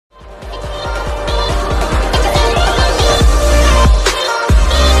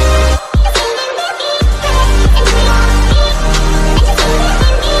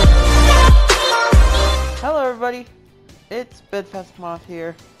Bedfastmoth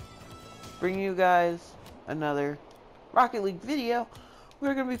here, bringing you guys another Rocket League video.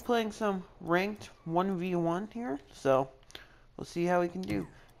 We're going to be playing some ranked 1v1 here, so we'll see how we can do.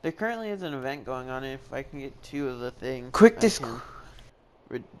 There currently is an event going on, and if I can get 2 of the things, quick disc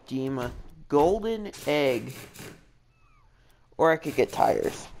redeem a golden egg, or I could get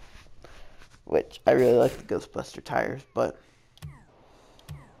tires, which I really like the Ghostbuster tires, but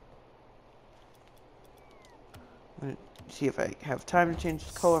I'm going to see if I have time to change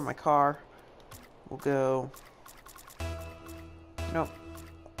the color of my car. We'll go... Nope.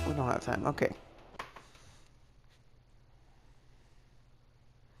 We don't have time. Okay.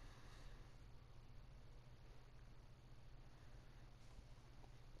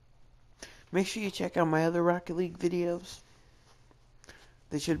 Make sure you check out my other Rocket League videos.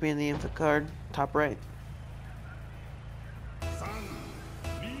 They should be in the info card, top right.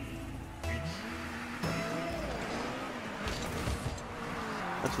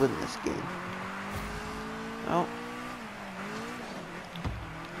 Let's win this game. Oh.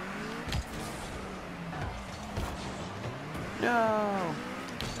 No.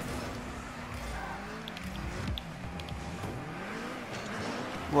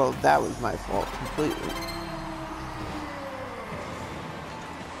 Well, that was my fault completely.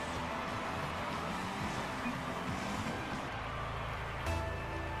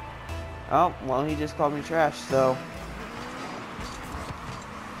 Oh, well, he just called me trash, so...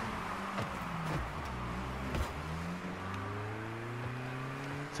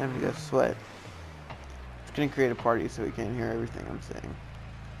 Time to go sweat. It's gonna create a party so he can't hear everything I'm saying.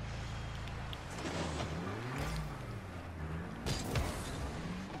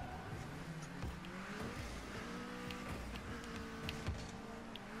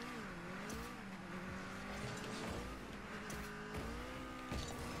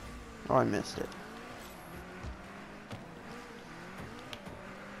 Oh, I missed it.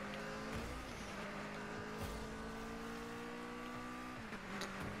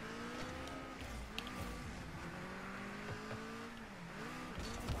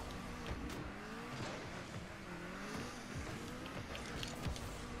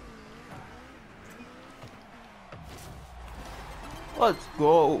 Let's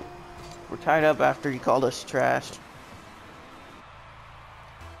go. We're tied up after he called us trash.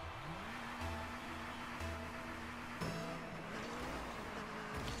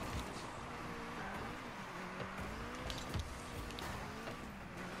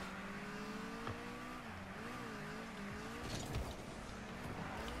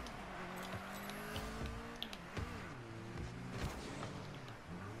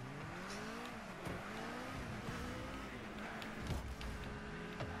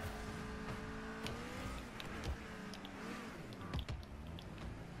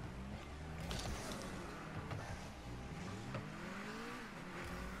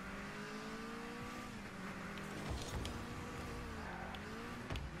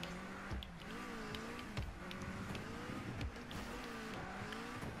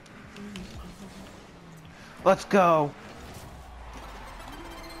 Let's go.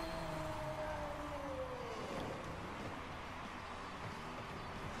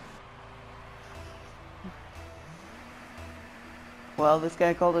 Well, this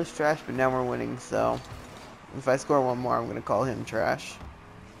guy called us trash, but now we're winning, so if I score one more, I'm gonna call him trash.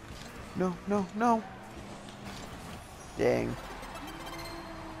 No, no, no. Dang.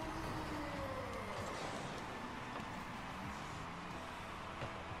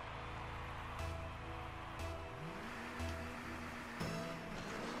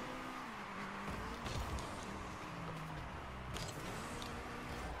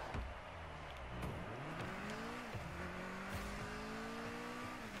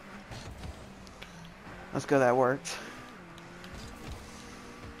 Let's go, that worked.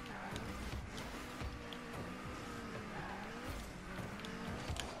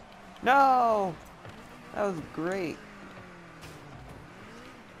 No! That was great.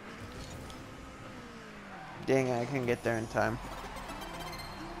 Dang it, I couldn't get there in time.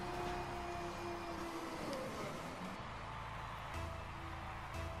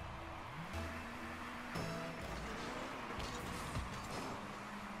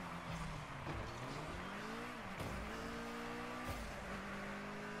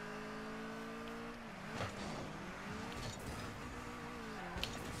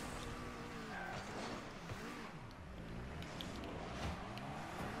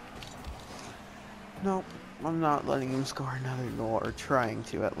 Nope, I'm not letting him score another goal, or trying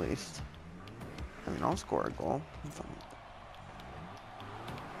to at least. I mean, I'll score a goal. I'm fine.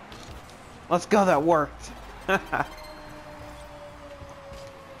 Let's go, that worked.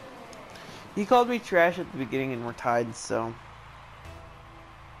 He called me trash at the beginning and we're tied, so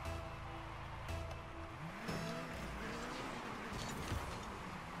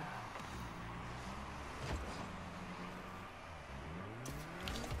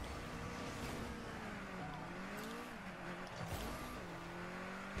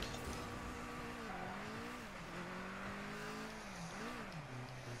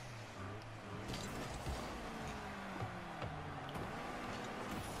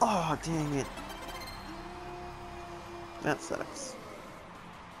Oh, dang it. That sucks.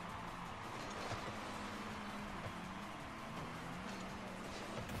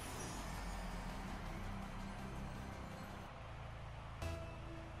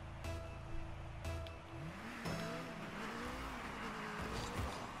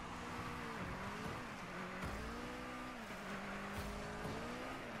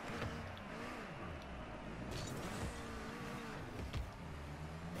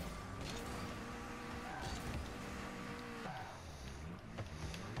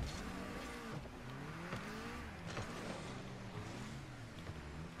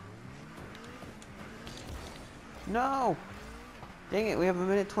 No! Dang it, we have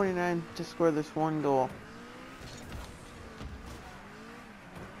 1:29 to score this one goal.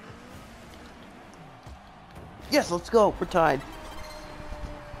 Yes, let's go. We're tied.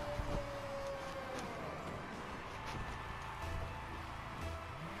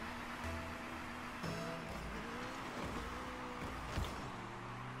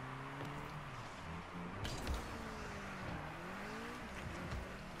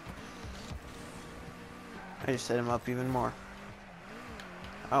 I just set him up even more.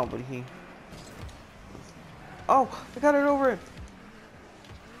 Oh, but he... Oh, I got it over it.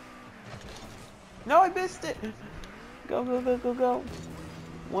 No, I missed it. Go, go, go, go, go.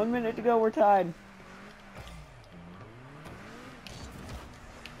 1 minute to go. We're tied.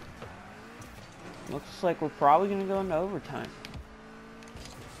 Looks like we're probably going to go into overtime.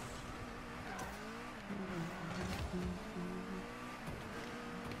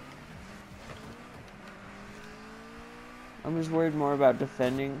 I'm just worried more about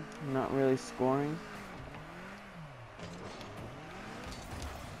defending, not really scoring.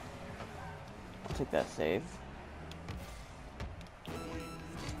 I'll take that save.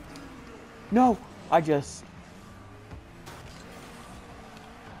 No! I just...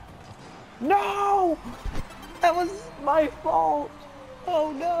 No! That was my fault!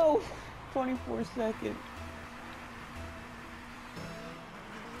 Oh no! 24 seconds.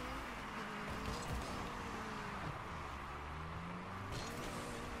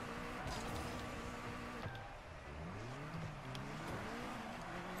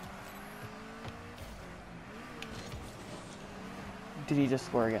 Did he just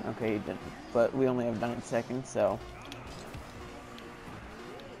score again? Okay, he didn't. But we only have 9 seconds, so...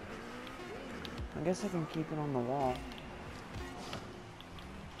 I guess I can keep it on the wall.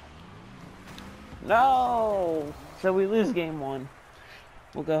 No! So we lose game 1.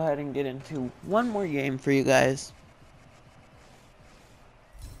 We'll go ahead and get into one more game for you guys.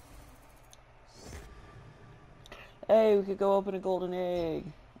 Hey, we could go open a golden egg.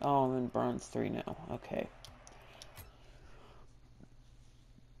 Oh, I'm in bronze 3 now. Okay.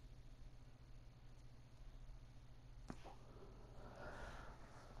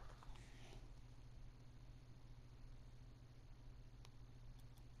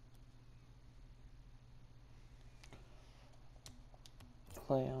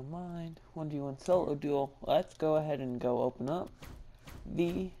 Play online. 1v1 solo duel. Let's go ahead and go open up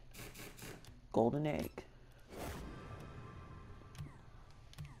the golden egg.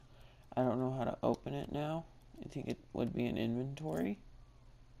 I don't know how to open it now. I think it would be an inventory.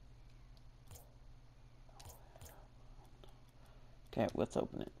 Okay, let's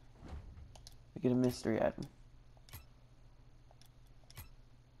open it. We get a mystery item.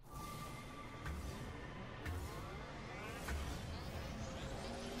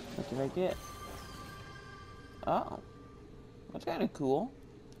 What did I get? Oh, that's kind of cool.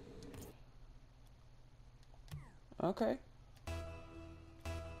 Okay.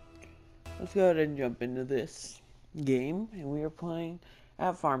 Let's go ahead and jump into this game, and we are playing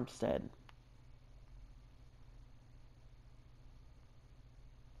at Farmstead.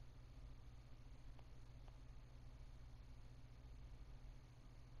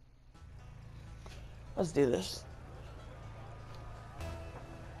 Let's do this.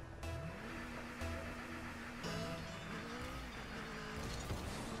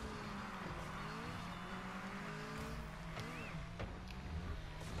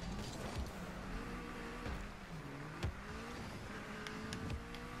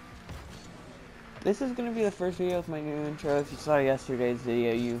 This is going to be the first video with my new intro. If you saw yesterday's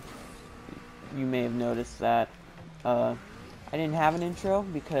video, you may have noticed that I didn't have an intro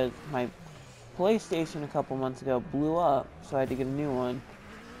because my PlayStation a couple months ago blew up, so I had to get a new one,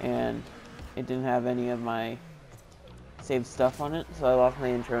 and it didn't have any of my saved stuff on it, so I lost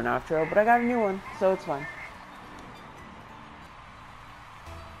my intro and outro, but I got a new one, so it's fine.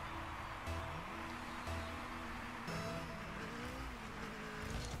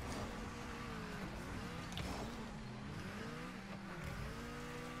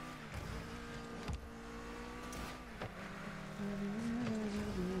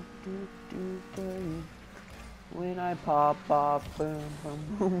 my pop pop boom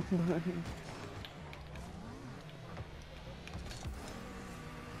boom boom boom.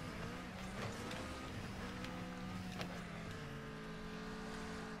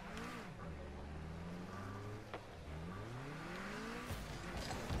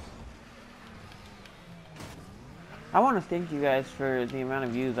 I want to thank you guys for the amount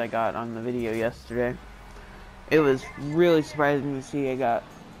of views I got on the video yesterday. It was really surprising to see I got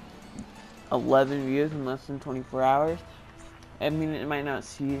 11 views in less than 24 hours. I mean, it might not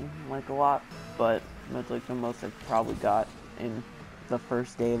seem like a lot, but that's like the most I've probably got in the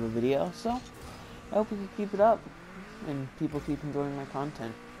first day of a video. So I hope we can keep it up and people keep enjoying my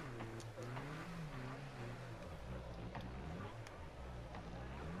content.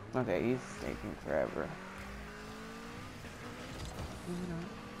 Okay, he's taking forever.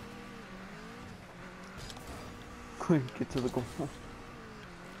 Quick, get to the goal.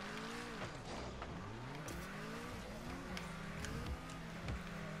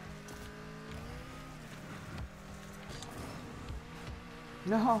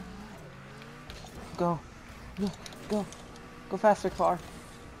 No! Go. No, go. Go faster, car.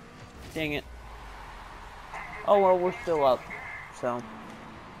 Dang it. Oh well, we're still up, so.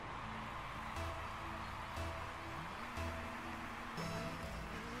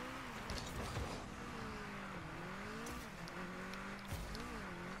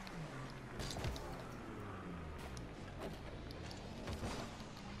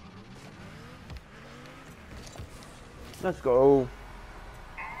 Let's go.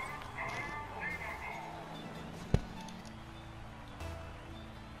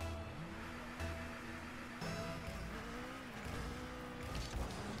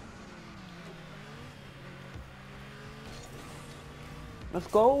 Let's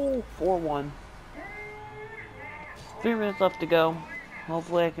go. 4-1. 3 minutes left to go.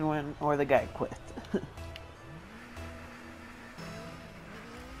 Hopefully I can win or the guy quit.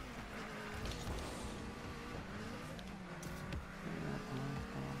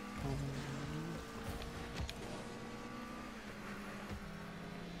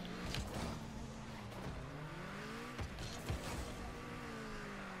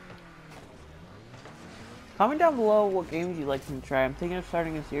 Comment down below what games you'd like me to try. I'm thinking of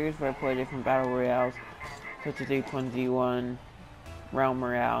starting a series where I play different battle royales, such as H1Z1, Realm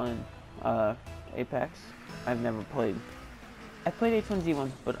Royale, and Apex. I've never played. I played H1Z1,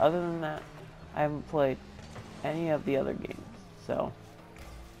 but other than that, I haven't played any of the other games. So.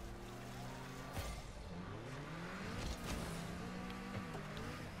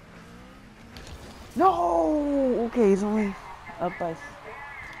 No! Okay, he's only up by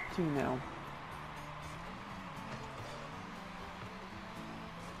 2 now.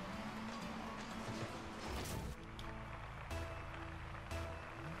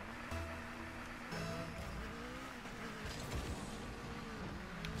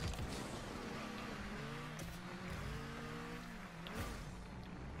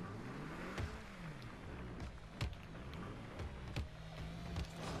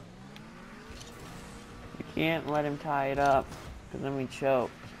 Can't let him tie it up, because then we choke,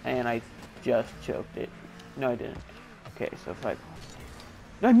 and I just choked it. No, I didn't. Okay, so if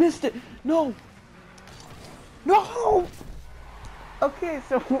I missed it! No! No! Okay,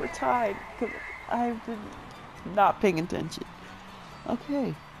 so we're tied, because I've been not paying attention.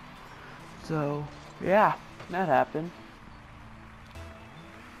 Okay. So, yeah, that happened.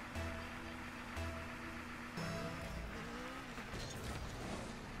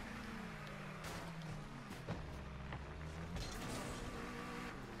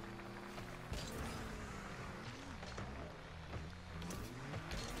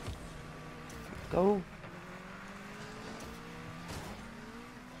 Go.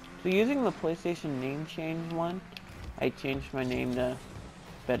 So using the PlayStation name change one, I changed my name to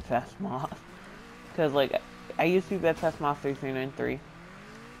Bedfastmoth. Because, like, I used to be Bedfastmoth 3393.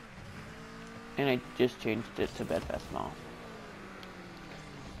 And I just changed it to Bedfastmoth.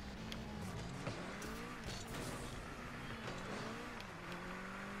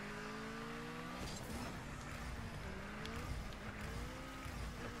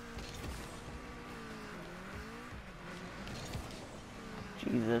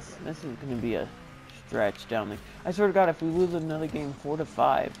 Jesus, this is going to be a stretch down there. I swear to God, if we lose another game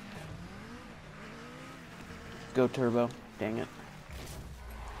 4-5. Go Turbo. Dang it.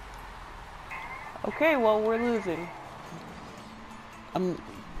 Okay, well, we're losing.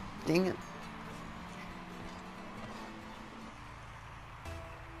 Dang it.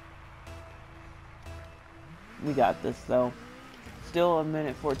 We got this, though. Still a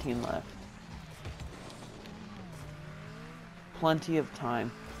minute 14 left. Plenty of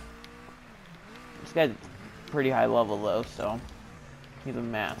time. This guy's pretty high level though, so he's a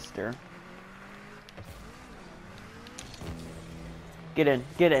master. Get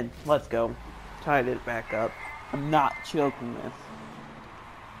in, let's go. Tied it back up. I'm not choking this.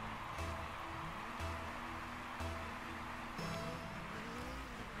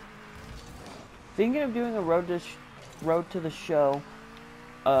 Thinking of doing a road to the show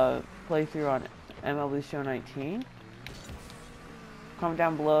playthrough on MLB Show 19. Comment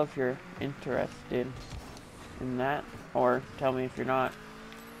down below if you're interested in that, or tell me if you're not.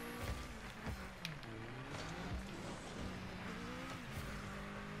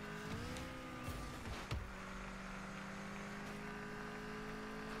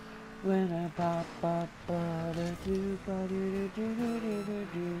 When I pop up,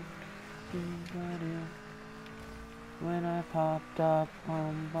 when I popped up,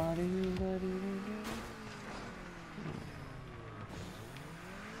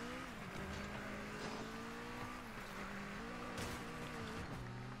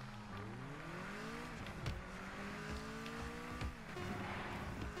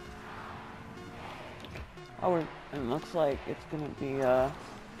 oh, it looks like it's gonna be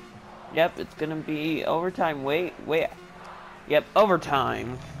yep, it's gonna be overtime. Wait. Yep,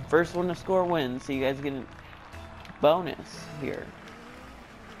 overtime. First one to score wins, so you guys get a bonus here.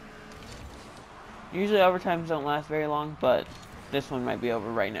 Usually overtimes don't last very long, but this one might be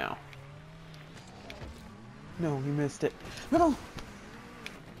over right now. No, he missed it. No!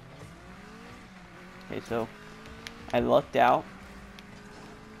 Okay, so I lucked out.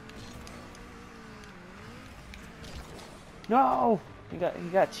 No! He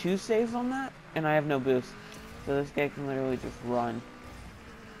got 2 saves on that, and I have no boost. So this guy can literally just run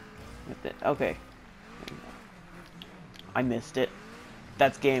with it. Okay. I missed it.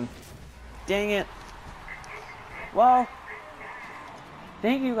 That's game. Dang it. Well,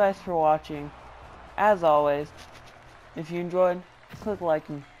 thank you guys for watching. As always, if you enjoyed, click like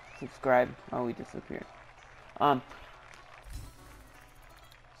and subscribe. Oh, we disappeared. On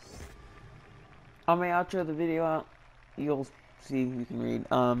my outro of the video, you'll see, you can read.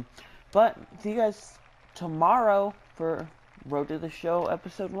 But see you guys tomorrow for Road to the Show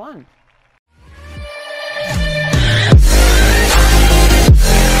episode 1.